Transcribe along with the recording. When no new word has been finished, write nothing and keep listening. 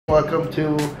Welcome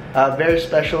to a very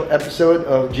special episode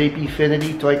of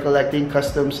JPFinity Toy Collecting,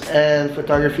 Customs, and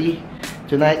Photography.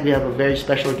 Tonight we have a very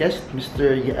special guest,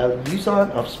 Mr. Yael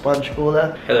Yuzon of Sponge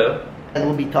Cola. Hello. And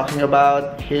we'll be talking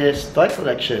about his toy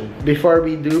collection. Before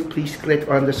we do, please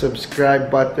click on the subscribe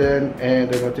button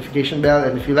and the notification bell.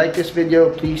 And if you like this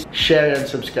video, please share and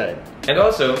subscribe. And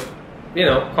also, you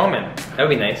know, comment. That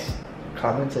would be nice.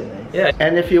 Comments are nice. Yeah.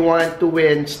 And if you want to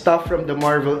win stuff from the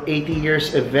Marvel 80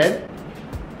 Years event,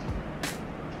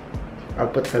 I'll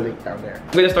put the link down there.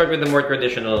 I'm gonna start with the more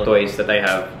traditional toys that I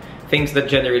have. Things that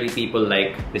generally people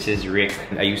like. This is Rick.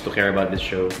 I used to care about this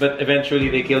show. But eventually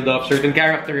they killed off certain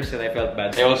characters and I felt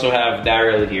bad. I also have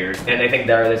Daryl here. And I think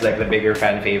Daryl is like the bigger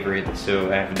fan favorite. So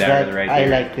I have Daryl right here.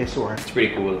 I like this one. It's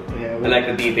pretty cool. Yeah, I like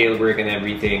the detail work and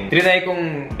everything. Trinay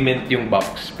kong mint yung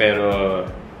box, pero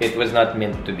it was not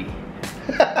meant to be.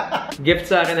 Gift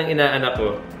sa akin ng inaanak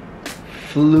ko.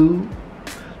 Flu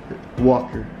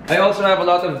Walker. I also have a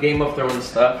lot of Game of Thrones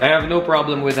stuff. I have no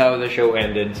problem with how the show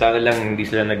ended. Sana lang hindi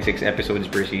sila nag 6 episodes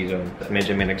per season.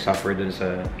 Medyo may nagsuffer dun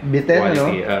sa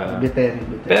quality.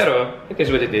 Biten. Pero, it is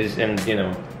what it is. And, you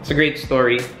know, it's a great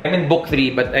story. I'm in book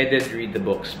 3, but I did read the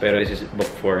books. Pero this is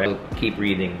book 4. I'll keep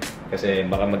reading. Kasi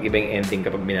baka mag-iba yung ending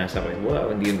kapag binasa ko.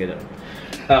 Wow, hindi yun ganun.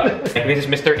 This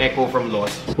is Mr. Echo from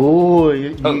Lost. Oh,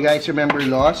 you guys remember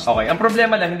Lost? Okay, ang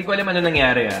problema lang, hindi ko alam ano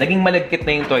nangyari. Naging malagkit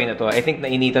na yung toy na to. I think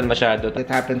nainitan masyado.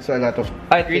 It happens to a lot of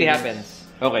it really happens.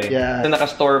 Okay. Yeah.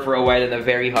 Naka-store for a while in a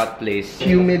very hot place.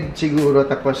 Humid siguro,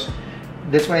 tapos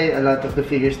that's why a lot of the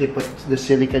figures they put the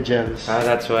silica gels.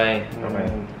 That's why. Okay.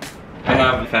 I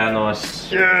have Thanos.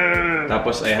 Yeah.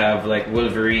 Tapos I have like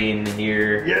Wolverine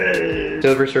here. Yeah.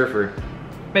 Silver Surfer.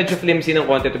 Medyo flimsy ng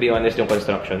konti to be honest yung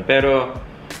construction. Pero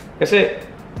kasi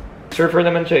surfer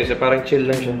naman siya, so parang chill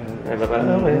lang siya.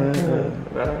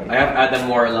 I have Adam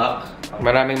Warlock.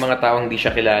 Maraming mga taong di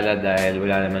siya kilala dahil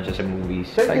wala naman siya sa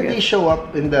movies. So did he show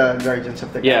up in the Guardians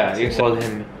of the Galaxy? Yeah, you call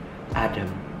him Adam.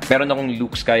 Meron akong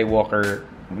Luke Skywalker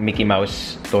Mickey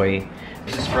Mouse toy.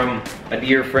 This is from a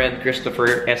dear friend,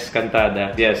 Christopher S.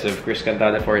 Cantada. Yes, of Chris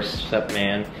Cantada Force up,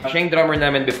 man. Siya yung drummer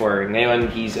namin before.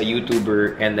 Ngayon, he's a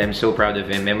YouTuber and I'm so proud of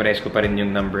him. Memorize ko pa rin yung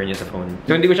number niya sa phone.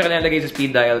 So, hindi ko siya kinalagay sa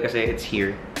speed dial kasi it's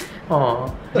here. Aww.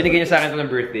 Binigay niya sa akin ito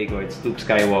ng birthday ko. It's Luke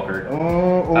Skywalker.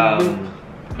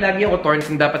 Lagi ako torn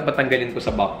kung dapat batanggalin ko sa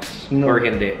box or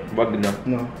hindi. Wag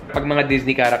no. Pag mga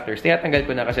Disney characters, tinatanggal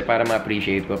ko na kasi para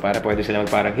ma-appreciate ko. Para pwede sila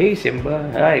parang, hey Simba,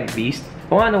 hi Beast.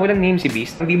 O ano, walang name si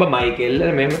Beast. Hindi ba Michael?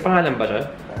 Alam mo, may pangalan ba siya?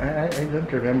 I don't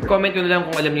remember. Comment nyo na lang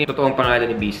kung alam niyo yung totoong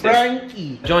pangalan ni Beast.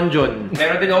 Frankie! John.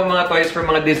 Meron din ako mga toys for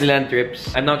mga Disneyland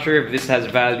trips. I'm not sure if this has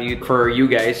value for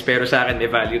you guys, pero sa akin may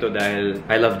value to dahil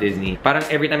I love Disney. Parang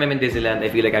every time I'm in Disneyland,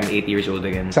 I feel like I'm 8 years old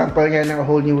again. Sample nga ng A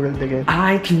Whole New World again.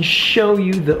 I can show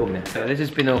you the... This is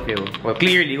Pinocchio. Well,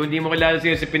 clearly, kung di mo kilala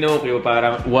siya si Pinocchio,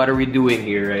 parang what are we doing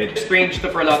here, right? Strange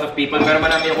to for a lot of people, pero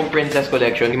marami akong princess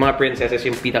collection. Yung mga princesses,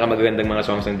 yung pinakamagagandang mga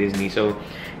songs ng Disney. So,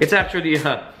 it's actually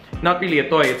not really a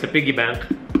toy, it's a piggy bank.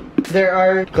 There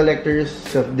are collectors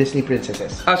of Disney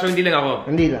princesses. So hindi lang ako?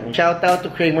 Hindi lang. Shout out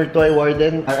to Kramer Toy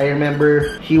Warden. I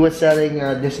remember he was selling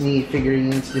Disney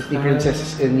figurines, Disney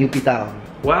princesses in UP Town.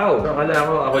 Wow! Akala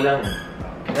ako lang.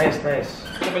 Nice.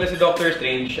 Ito pala si Doctor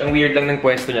Strange. Ang weird lang ng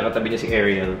pwesto niya, katabi niya si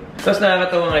Ariel. Tapos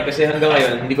nakakatawa nga kasi hanggang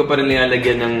ngayon, hindi ko pa rin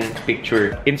nilalagyan ng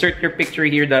picture. Insert your picture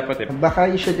here dapat eh. Baka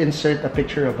you should insert a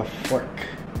picture of a fork.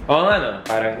 Oo nga no,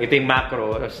 parang ito yung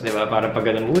macro, tapos diba, parang pag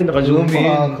ganun, uy, naka-zoom in.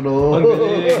 Macro. Ang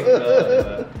galing.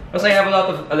 Tapos I have a lot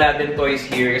of Aladdin toys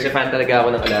here kasi fan talaga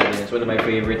ako ng Aladdin. It's one of my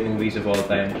favorite movies of all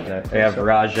time. I have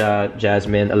Raja,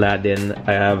 Jasmine, Aladdin.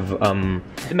 I have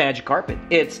the magic carpet.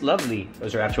 It's lovely.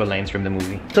 Those are actual lines from the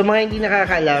movie. So mga hindi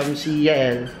nakakaalam, si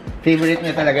Yael, favorite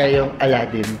niya talaga yung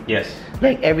Aladdin. Yes.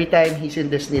 Like every time he's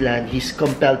in Disneyland, he's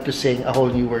compelled to sing A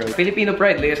Whole New World. Filipino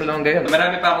pride, Lea Salonga yun.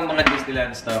 Marami pa akong mga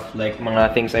Disneyland stuff, like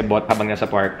mga things I bought habang nasa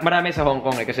park. Marami sa Hong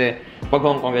Kong eh, kasi pag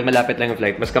Hong Kong, malapit lang yung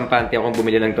flight. Mas kampante akong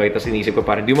bumili ng toy, tapos inisip ko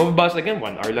parang, di mo mababasag yan,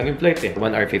 1 hour lang yung flight eh. 1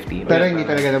 hour 50. Pero hindi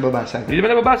talaga nababasag. Hindi ba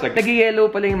nababasag? Nag-yellow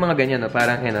pala yung mga ganyan, no?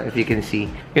 Parang, you know, if you can see.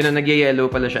 You know,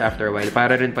 nag-yellow pala siya after a while.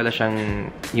 Para rin pala siyang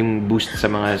yung boost sa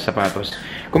mga sapatos.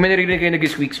 Kung may narinig kayo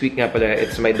nag-squeak-squeak nga pala,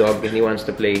 it's my dog and he wants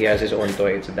to play. He has his own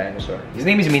toy. It's a dinosaur. His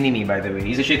name is Minnie, by the way.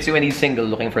 He's a Shih Tzu and he's single,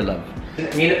 looking for love.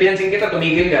 Pinansin kita,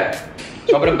 tumigil ka.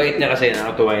 Sobrang bait niya kasi,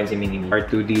 nakatuwa yan si Minnie.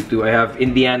 R2-D2. I have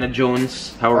Indiana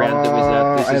Jones. How random is that?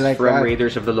 This is from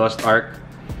Raiders of the Lost Ark.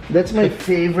 That's my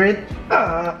favorite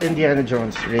Indiana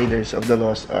Jones, Raiders of the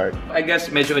Lost Ark. I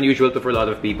guess medyo unusual to for a lot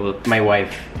of people. My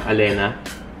wife, Alena,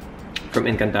 from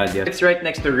Encantadia. It's right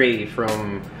next to Rey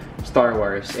from Star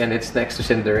Wars, and it's next to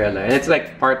Cinderella. And it's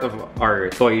like part of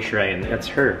our toy shrine. That's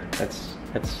her. That's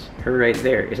That's her right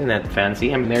there. Isn't that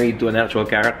fancy? I'm married to an actual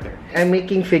character. I'm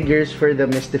making figures for the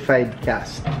Mystified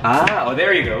cast. Ah, oh,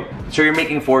 there you go. So you're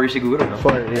making 4 siguro, no?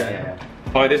 4, yeah.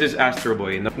 Oh, this is Astro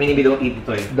Boy. No? Minimi, don't eat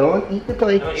the toy. Don't eat the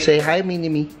toy. Say hi,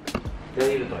 Minimi. Don't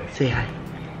eat the toy. Say hi.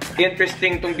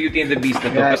 Interesting tong Beauty and the Beast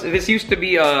na to. Yeah. This used to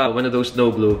be one of those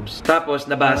snow globes. Tapos,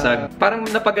 nabasag. Parang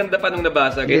napaganda pa nung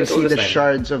nabasag. You can see the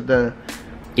shards of the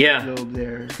globe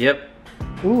there. Yep.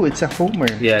 Ooh, it's a Homer.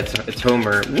 Yeah, it's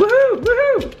Homer. Woohoo!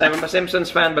 Woohoo! I'm a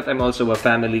Simpsons fan, but I'm also a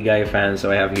Family Guy fan.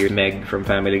 So I have here Meg from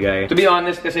Family Guy. To be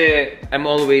honest, kasi I'm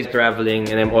always traveling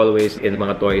and I'm always in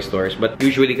mga toy stores. But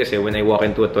usually kasi when I walk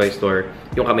into a toy store,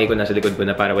 yung kamay ko nasa likod ko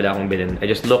na para wala akong bilhin. I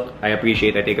just look, I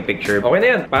appreciate, I take a picture. Okay na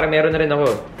yan. Parang meron na rin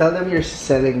ako. Tell them you're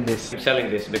selling this. I'm selling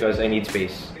this because I need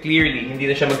space. Clearly, hindi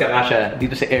na siya magkakasya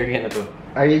dito sa area na to.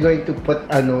 Are you going to put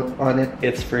a note on it?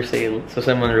 It's for sale. So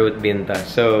someone wrote Binta.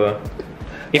 So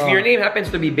if your name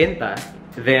happens to be Binta,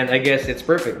 then I guess it's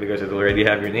perfect because it already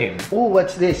have your name. Oh,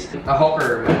 what's this? A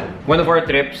hawker man. One of our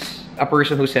trips, a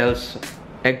person who sells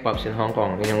egg pops in Hong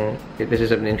Kong. This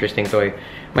is an interesting toy.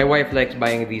 My wife likes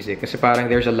buying these kasi parang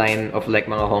there's a line of like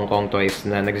mga Hong Kong toys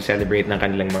na nag-celebrate ng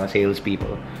kanilang mga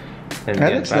salespeople. And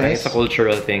that's nice. It's a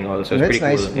cultural thing also. It's pretty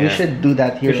nice. Cool. We should do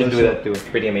that here. We should do that too. It's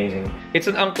pretty amazing. It's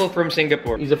an uncle from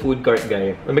Singapore. He's a food cart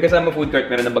guy. Because I'm a food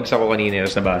cart, meron nabagsak ko kanina,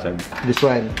 tapos nabasag. This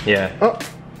one? Yeah. Oh.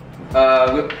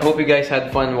 I hope you guys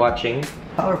had fun watching.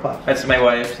 Powerpuff. That's my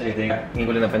wife's, I think. Hindi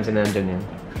ko lang napansin na nandyan yun.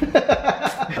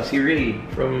 Si Ray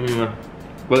from,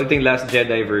 well, I think Last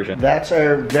Jedi version. That's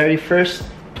our very first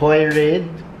toy raid.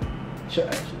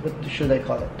 What should I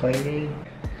call it? Toy raid?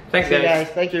 Thanks,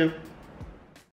 guys. Thank you.